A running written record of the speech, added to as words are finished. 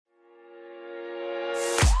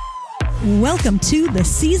Welcome to the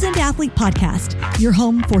Seasoned Athlete Podcast, your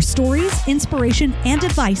home for stories, inspiration, and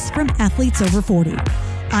advice from athletes over 40.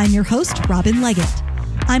 I'm your host, Robin Leggett.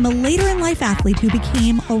 I'm a later-in-life athlete who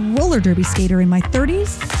became a roller derby skater in my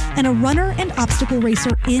 30s and a runner and obstacle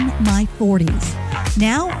racer in my 40s.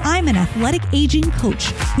 Now, I'm an athletic aging coach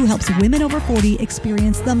who helps women over 40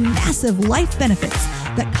 experience the massive life benefits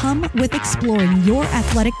that come with exploring your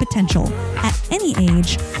athletic potential at any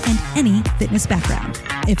age and any fitness background.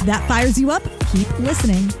 If that fires you up, keep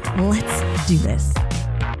listening. Let's do this.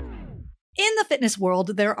 In the fitness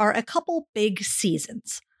world, there are a couple big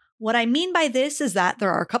seasons. What I mean by this is that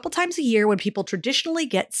there are a couple times a year when people traditionally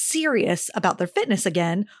get serious about their fitness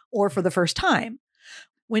again or for the first time.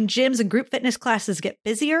 When gyms and group fitness classes get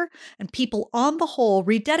busier and people on the whole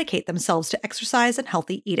rededicate themselves to exercise and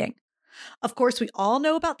healthy eating. Of course, we all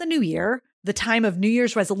know about the new year, the time of New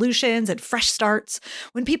Year's resolutions and fresh starts,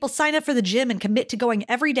 when people sign up for the gym and commit to going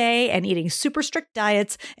every day and eating super strict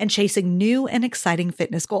diets and chasing new and exciting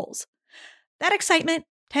fitness goals. That excitement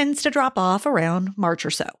tends to drop off around March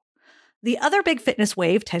or so. The other big fitness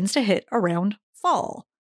wave tends to hit around fall,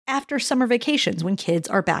 after summer vacations when kids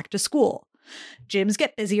are back to school. Gyms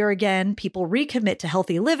get busier again, people recommit to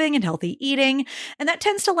healthy living and healthy eating, and that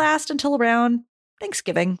tends to last until around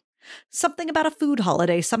Thanksgiving. Something about a food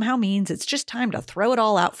holiday somehow means it's just time to throw it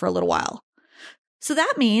all out for a little while. So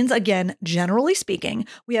that means, again, generally speaking,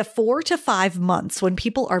 we have 4 to 5 months when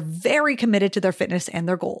people are very committed to their fitness and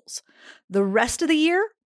their goals. The rest of the year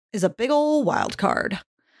is a big old wild card.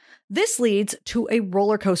 This leads to a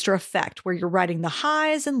roller coaster effect where you're riding the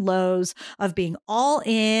highs and lows of being all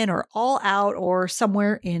in or all out or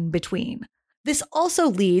somewhere in between. This also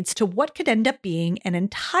leads to what could end up being an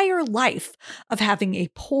entire life of having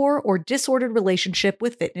a poor or disordered relationship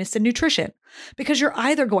with fitness and nutrition, because you're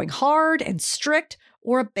either going hard and strict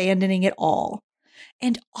or abandoning it all.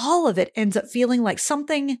 And all of it ends up feeling like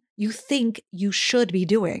something you think you should be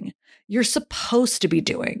doing, you're supposed to be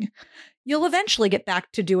doing. You'll eventually get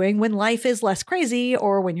back to doing when life is less crazy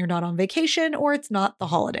or when you're not on vacation or it's not the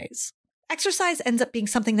holidays. Exercise ends up being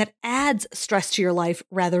something that adds stress to your life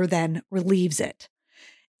rather than relieves it.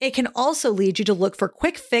 It can also lead you to look for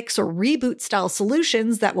quick fix or reboot style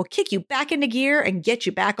solutions that will kick you back into gear and get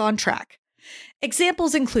you back on track.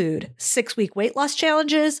 Examples include 6-week weight loss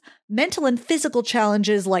challenges, mental and physical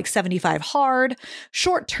challenges like 75 Hard,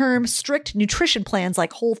 short-term strict nutrition plans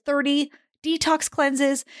like Whole30, detox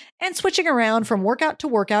cleanses, and switching around from workout to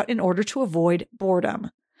workout in order to avoid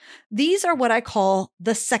boredom. These are what I call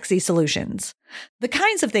the sexy solutions. The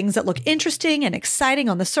kinds of things that look interesting and exciting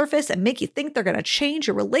on the surface and make you think they're going to change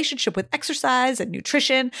your relationship with exercise and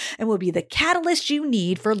nutrition and will be the catalyst you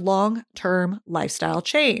need for long-term lifestyle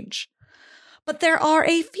change. But there are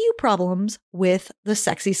a few problems with the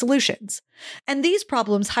sexy solutions. And these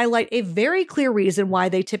problems highlight a very clear reason why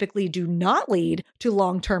they typically do not lead to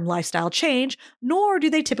long-term lifestyle change, nor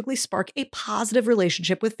do they typically spark a positive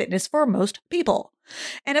relationship with fitness for most people.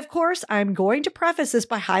 And of course, I'm going to preface this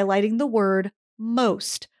by highlighting the word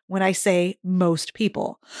most when I say most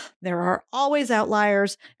people. There are always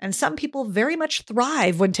outliers, and some people very much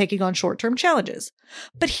thrive when taking on short-term challenges.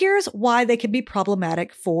 But here's why they can be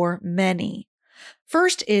problematic for many.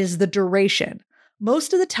 First is the duration.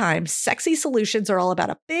 Most of the time, sexy solutions are all about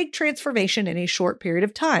a big transformation in a short period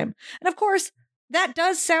of time. And of course, that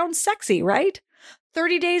does sound sexy, right?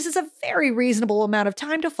 30 days is a very reasonable amount of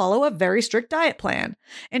time to follow a very strict diet plan.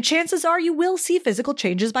 And chances are you will see physical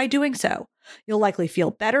changes by doing so. You'll likely feel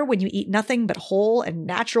better when you eat nothing but whole and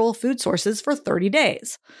natural food sources for 30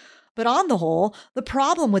 days. But on the whole, the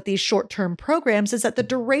problem with these short-term programs is that the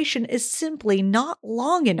duration is simply not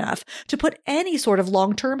long enough to put any sort of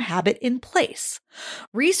long-term habit in place.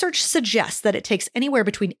 Research suggests that it takes anywhere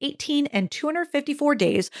between 18 and 254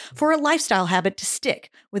 days for a lifestyle habit to stick,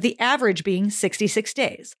 with the average being 66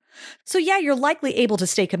 days. So yeah, you're likely able to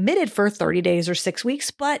stay committed for 30 days or 6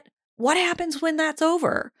 weeks, but what happens when that's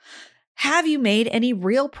over? Have you made any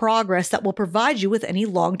real progress that will provide you with any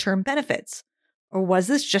long-term benefits? Or was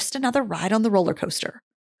this just another ride on the roller coaster?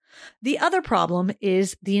 The other problem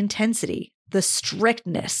is the intensity, the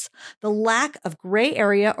strictness, the lack of gray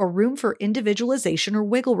area or room for individualization or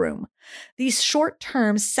wiggle room. These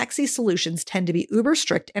short-term sexy solutions tend to be uber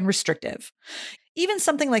strict and restrictive. Even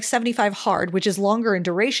something like 75 Hard, which is longer in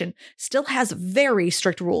duration, still has very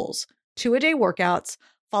strict rules. 2-a-day workouts,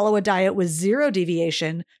 follow a diet with 0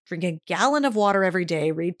 deviation, drink a gallon of water every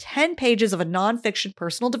day, read 10 pages of a nonfiction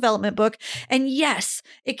personal development book, and yes,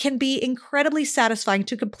 it can be incredibly satisfying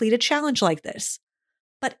to complete a challenge like this.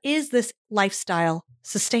 But is this lifestyle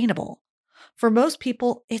sustainable? For most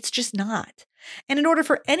people, it's just not. And in order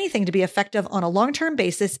for anything to be effective on a long-term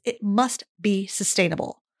basis, it must be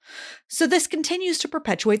sustainable. So this continues to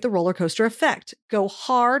perpetuate the roller coaster effect. Go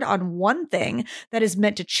hard on one thing that is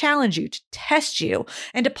meant to challenge you, to test you,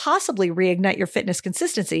 and to possibly reignite your fitness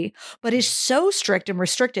consistency, but is so strict and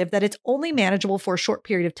restrictive that it's only manageable for a short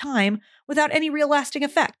period of time without any real lasting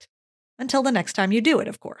effect. Until the next time you do it,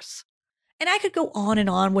 of course. And I could go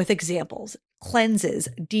on with examples, cleanses,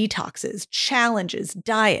 detoxes, challenges,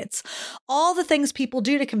 diets, all the things people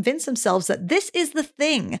do to convince themselves that this is the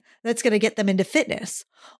thing that's going to get them into fitness,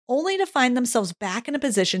 only to find themselves back in a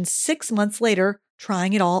position 6 months later,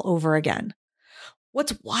 trying it all over again.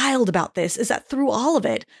 What's wild about this is that through all of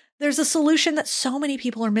it, there's a solution that so many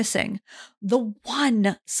people are missing. The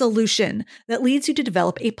one solution that leads you to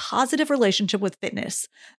develop a positive relationship with fitness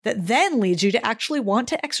that then leads you to actually want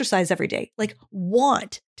to exercise every day, like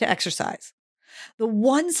want to exercise. The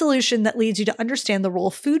one solution that leads you to understand the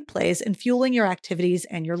role food plays in fueling your activities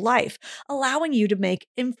and your life, allowing you to make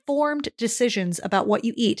informed decisions about what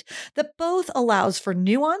you eat that both allows for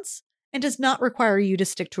nuance and does not require you to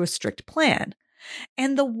stick to a strict plan.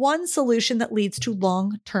 And the one solution that leads to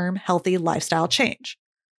long-term healthy lifestyle change.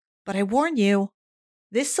 But I warn you,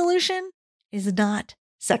 this solution is not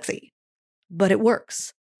sexy, but it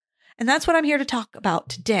works. And that's what I'm here to talk about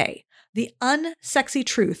today, the unsexy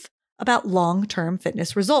truth about long-term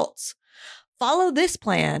fitness results. Follow this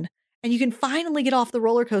plan, and you can finally get off the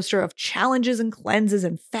roller coaster of challenges and cleanses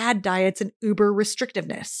and fad diets and uber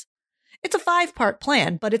restrictiveness. It's a 5-part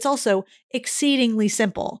plan, but it's also exceedingly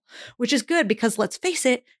simple, which is good because let's face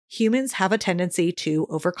it, humans have a tendency to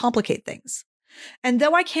overcomplicate things. And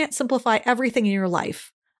though I can't simplify everything in your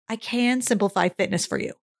life, I can simplify fitness for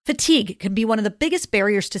you. Fatigue can be one of the biggest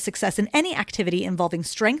barriers to success in any activity involving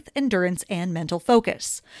strength, endurance, and mental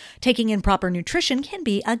focus. Taking in proper nutrition can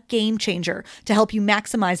be a game changer to help you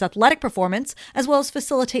maximize athletic performance, as well as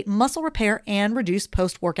facilitate muscle repair and reduce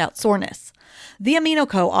post-workout soreness. The Amino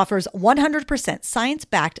Co. offers 100%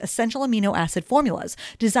 science-backed essential amino acid formulas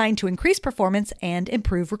designed to increase performance and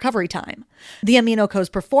improve recovery time. The Amino Co.'s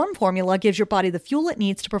Perform formula gives your body the fuel it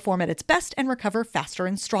needs to perform at its best and recover faster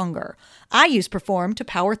and stronger. I use Perform to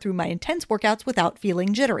power through my intense workouts without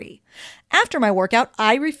feeling jittery. After my workout,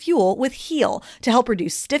 I refuel with Heal to help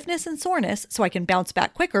reduce stiffness and soreness so I can bounce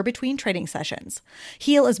back quicker between training sessions.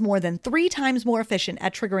 Heal is more than 3 times more efficient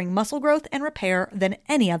at triggering muscle growth and repair than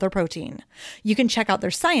any other protein. You can check out their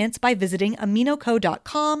science by visiting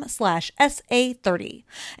aminoco.com/SA30.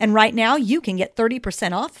 And right now you can get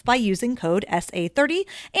 30% off by using code SA30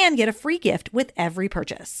 and get a free gift with every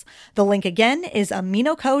purchase. The link again is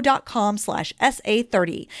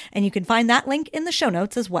aminoco.com/SA30, and you can find that link in the show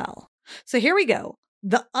notes as well. So here we go.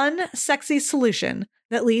 The unsexy solution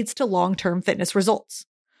that leads to long-term fitness results.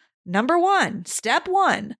 Number 1, step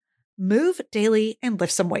 1, move daily and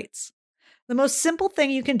lift some weights. The most simple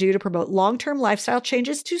thing you can do to promote long-term lifestyle change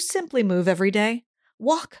is to simply move every day.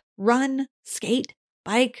 Walk, run, skate,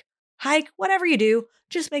 bike, hike, whatever you do,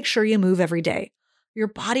 just make sure you move every day. Your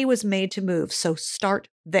body was made to move, so start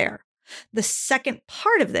there. The second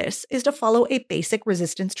part of this is to follow a basic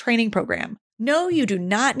resistance training program. No, you do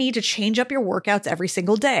not need to change up your workouts every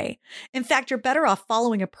single day. In fact, you're better off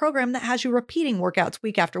following a program that has you repeating workouts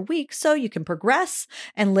week after week so you can progress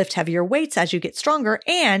and lift heavier weights as you get stronger,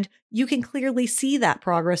 and you can clearly see that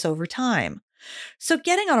progress over time. So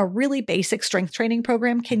getting on a really basic strength training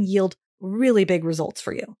program can yield really big results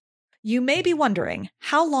for you. You may be wondering,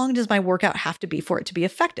 how long does my workout have to be for it to be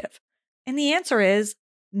effective? And the answer is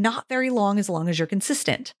not very long as you're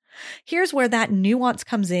consistent. Here's where that nuance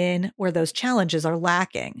comes in, where those challenges are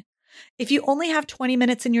lacking. If you only have 20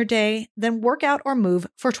 minutes in your day, then work out or move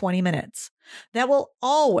for 20 minutes. That will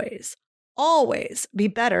always be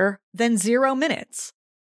better than 0 minutes.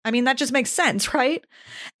 I mean, that just makes sense, right?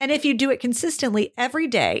 And if you do it consistently every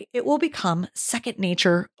day, it will become second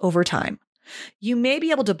nature over time. You may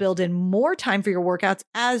be able to build in more time for your workouts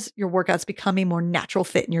as your workouts become a more natural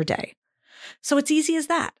fit in your day. So it's easy as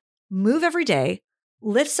that. Move every day,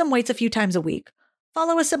 lift some weights a few times a week,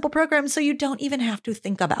 follow a simple program so you don't even have to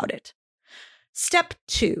think about it. Step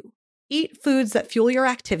 2, eat foods that fuel your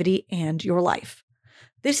activity and your life.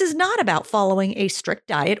 This is not about following a strict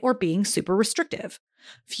diet or being super restrictive.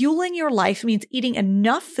 Fueling your life means eating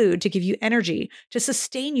enough food to give you energy to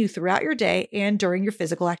sustain you throughout your day and during your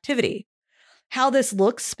physical activity. How this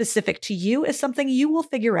looks specific to you is something you will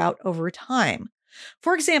figure out over time.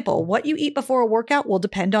 For example, what you eat before a workout will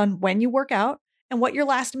depend on when you work out and what your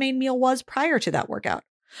last main meal was prior to that workout.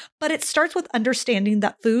 But it starts with understanding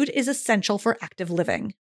that food is essential for active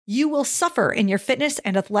living. You will suffer in your fitness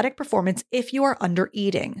and athletic performance if you are under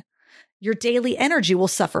eating. Your daily energy will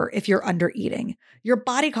suffer if you're under eating. Your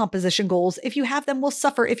body composition goals, if you have them, will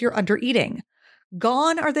suffer if you're under eating.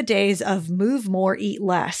 Gone are the days of move more, eat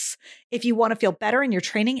less. If you want to feel better in your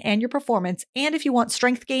training and your performance, and if you want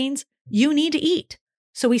strength gains, you need to eat.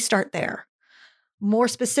 So we start there. More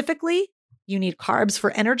specifically, you need carbs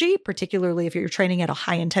for energy, particularly if you're training at a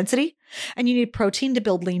high intensity, and you need protein to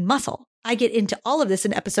build lean muscle. I get into all of this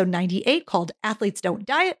in episode 98 called Athletes Don't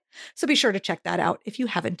Diet, so be sure to check that out if you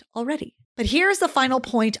haven't already. But here's the final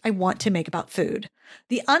point I want to make about food.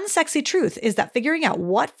 The unsexy truth is that figuring out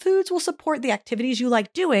what foods will support the activities you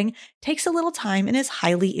like doing takes a little time and is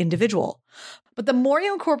highly individual. But the more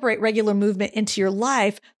you incorporate regular movement into your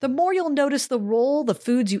life, the more you'll notice the role the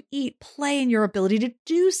foods you eat play in your ability to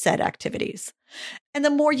do said activities. And the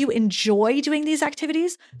more you enjoy doing these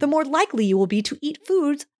activities, the more likely you will be to eat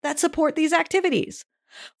foods that support these activities.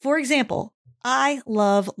 For example, I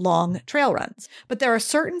love long trail runs, but there are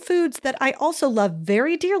certain foods that I also love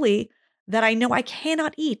very dearly that I know I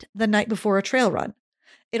cannot eat the night before a trail run.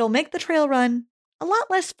 It'll make the trail run a lot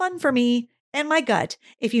less fun for me and my gut,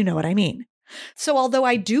 if you know what I mean. So although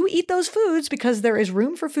I do eat those foods because there is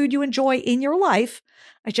room for food you enjoy in your life,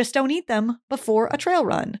 I just don't eat them before a trail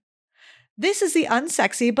run. This is the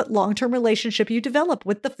unsexy but long-term relationship you develop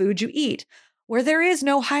with the food you eat, where there is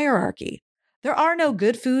no hierarchy. There are no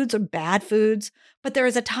good foods or bad foods, but there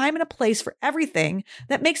is a time and a place for everything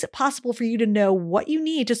that makes it possible for you to know what you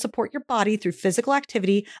need to support your body through physical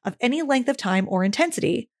activity of any length of time or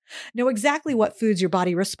intensity, know exactly what foods your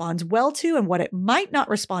body responds well to and what it might not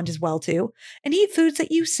respond as well to, and eat foods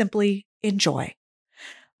that you simply enjoy.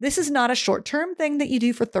 This is not a short-term thing that you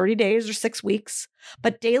do for 30 days or 6 weeks,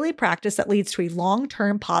 but daily practice that leads to a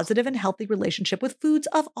long-term positive and healthy relationship with foods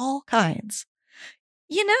of all kinds.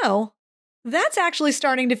 You know, that's actually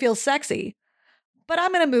starting to feel sexy, but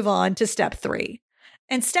I'm going to move on to step 3.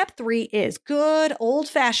 And step 3 is good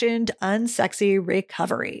old-fashioned unsexy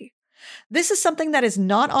recovery. This is something that is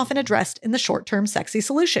not often addressed in the short-term sexy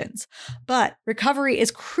solutions, but recovery is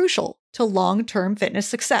crucial to long-term fitness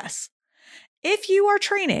success. If you are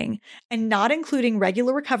training and not including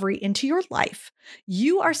regular recovery into your life,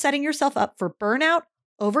 you are setting yourself up for burnout,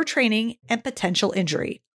 overtraining, and potential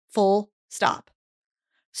injury. Full stop.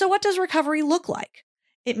 So what does recovery look like?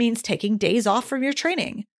 It means taking days off from your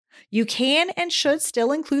training. You can and should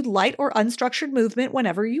still include light or unstructured movement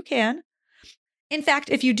whenever you can. In fact,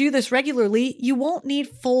 if you do this regularly, you won't need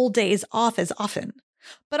full days off as often.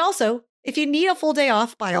 But also, if you need a full day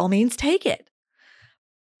off, by all means, take it.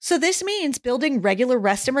 So this means building regular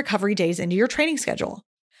rest and recovery days into your training schedule.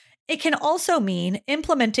 It can also mean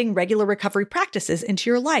implementing regular recovery practices into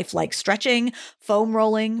your life, like stretching, foam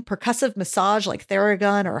rolling, percussive massage like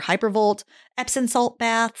Theragun or Hypervolt, Epsom salt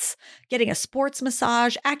baths, getting a sports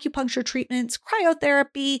massage, acupuncture treatments,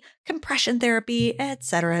 cryotherapy, compression therapy,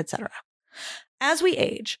 etc., etc. As we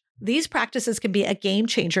age, these practices can be a game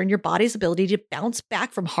changer in your body's ability to bounce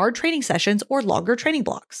back from hard training sessions or longer training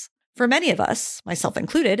blocks. For many of us, myself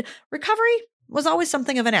included, recovery was always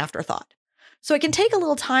something of an afterthought. So it can take a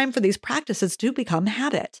little time for these practices to become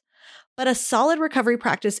habit. But a solid recovery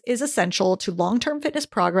practice is essential to long-term fitness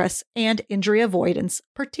progress and injury avoidance,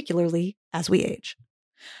 particularly as we age.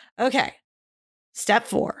 Okay, step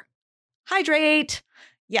 4. Hydrate.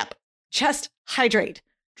 Yep, just hydrate.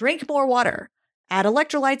 Drink more water. Add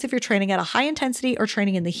electrolytes if you're training at a high intensity or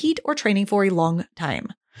training in the heat or training for a long time.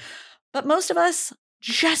 But most of us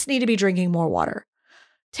just need to be drinking more water.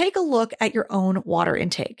 Take a look at your own water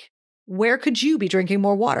intake. Where could you be drinking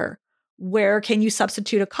more water? Where can you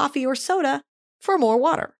substitute a coffee or soda for more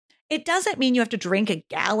water? It doesn't mean you have to drink a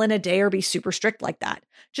gallon a day or be super strict like that.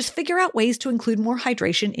 Just figure out ways to include more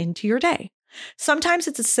hydration into your day. Sometimes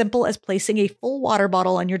it's as simple as placing a full water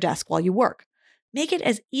bottle on your desk while you work. Make it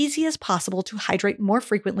as easy as possible to hydrate more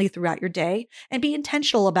frequently throughout your day and be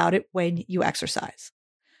intentional about it when you exercise.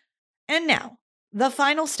 And now, the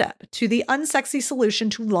final step to the unsexy solution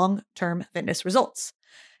to long-term fitness results.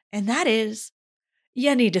 And that is,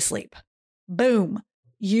 you need to sleep. Boom.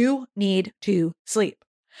 You need to sleep.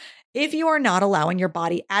 If you are not allowing your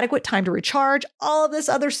body adequate time to recharge, all of this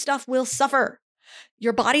other stuff will suffer.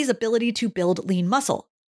 Your body's ability to build lean muscle,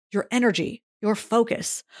 your energy, your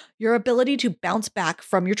focus, your ability to bounce back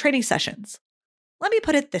from your training sessions. Let me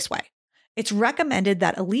put it this way. It's recommended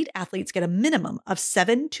that elite athletes get a minimum of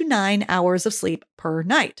 7 to 9 hours of sleep per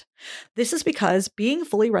night. This is because being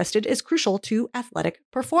fully rested is crucial to athletic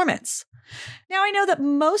performance. Now, I know that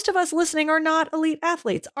most of us listening are not elite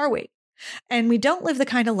athletes, are we? And we don't live the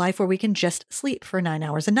kind of life where we can just sleep for 9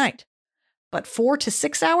 hours a night. But 4 to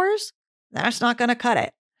 6 hours? That's not going to cut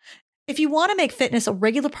it. If you want to make fitness a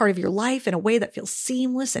regular part of your life in a way that feels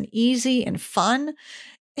seamless and easy and fun,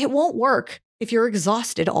 it won't work if you're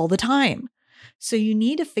exhausted all the time. So you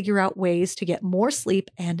need to figure out ways to get more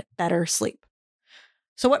sleep and better sleep.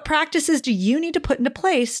 So what practices do you need to put into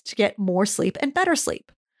place to get more sleep and better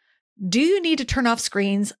sleep? Do you need to turn off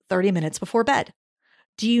screens 30 minutes before bed?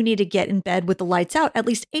 Do you need to get in bed with the lights out at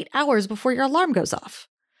least 8 hours before your alarm goes off?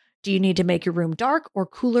 Do you need to make your room dark or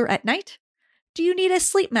cooler at night? Do you need a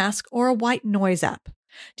sleep mask or a white noise app?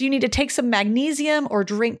 Do you need to take some magnesium or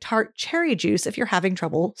drink tart cherry juice if you're having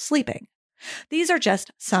trouble sleeping? These are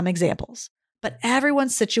just some examples, but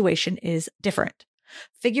everyone's situation is different.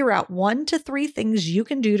 Figure out 1 to 3 things you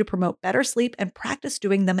can do to promote better sleep and practice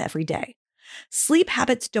doing them every day. Sleep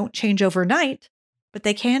habits don't change overnight, but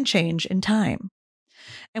they can change in time.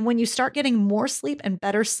 And when you start getting more sleep and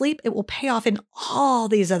better sleep, it will pay off in all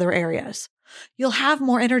these other areas. You'll have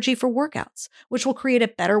more energy for workouts, which will create a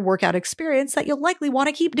better workout experience that you'll likely want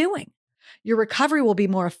to keep doing. Your recovery will be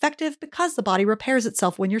more effective because the body repairs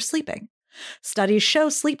itself when you're sleeping. Studies show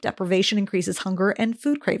sleep deprivation increases hunger and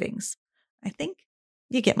food cravings. I think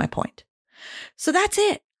you get my point. So that's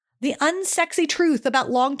it. The unsexy truth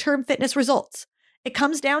about long-term fitness results. It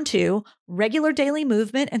comes down to regular daily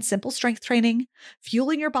movement and simple strength training,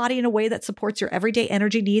 fueling your body in a way that supports your everyday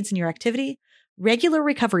energy needs in your activity, regular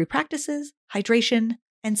recovery practices, hydration,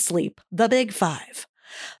 and sleep. The big 5.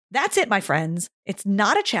 That's it, my friends. It's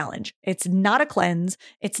not a challenge. It's not a cleanse.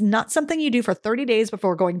 It's not something you do for 30 days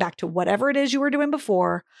before going back to whatever it is you were doing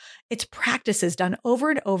before. It's practices done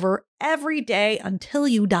over and over every day until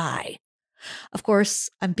you die. Of course,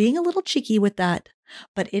 I'm being a little cheeky with that,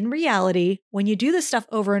 but in reality, when you do this stuff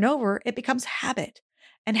over and over, it becomes habit,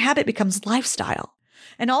 and habit becomes lifestyle.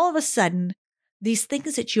 And all of a sudden, these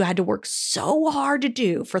things that you had to work so hard to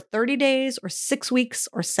do for 30 days or 6 weeks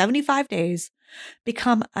or 75 days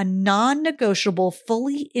become a non-negotiable,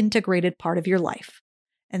 fully integrated part of your life.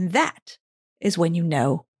 And that is when you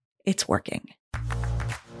know it's working.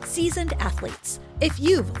 Seasoned athletes, if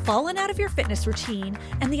you've fallen out of your fitness routine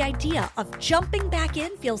and the idea of jumping back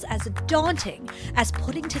in feels as daunting as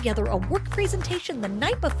putting together a work presentation the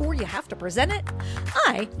night before you have to present it,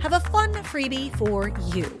 I have a fun freebie for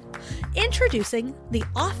you. Introducing the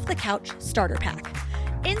Off the Couch Starter Pack.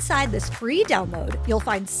 Inside this free download, you'll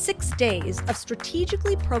find 6 days of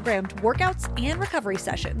strategically programmed workouts and recovery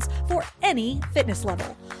sessions for any fitness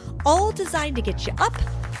level, all designed to get you up,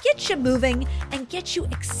 get you moving, and get you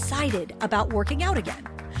excited about working out again.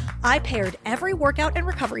 I paired every workout and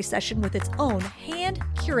recovery session with its own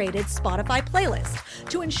hand-curated Spotify playlist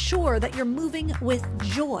to ensure that you're moving with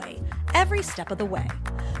joy every step of the way.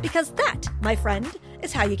 Because that, my friend,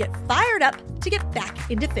 is how you get fired up to get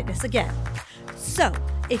back into fitness again. So,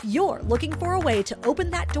 if you're looking for a way to open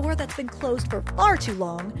that door that's been closed for far too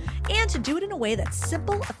long, and to do it in a way that's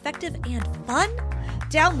simple, effective, and fun,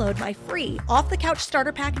 download my free Off the Couch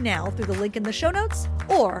Starter Pack now through the link in the show notes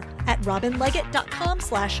or at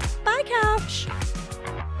robinleggett.com/buycouch.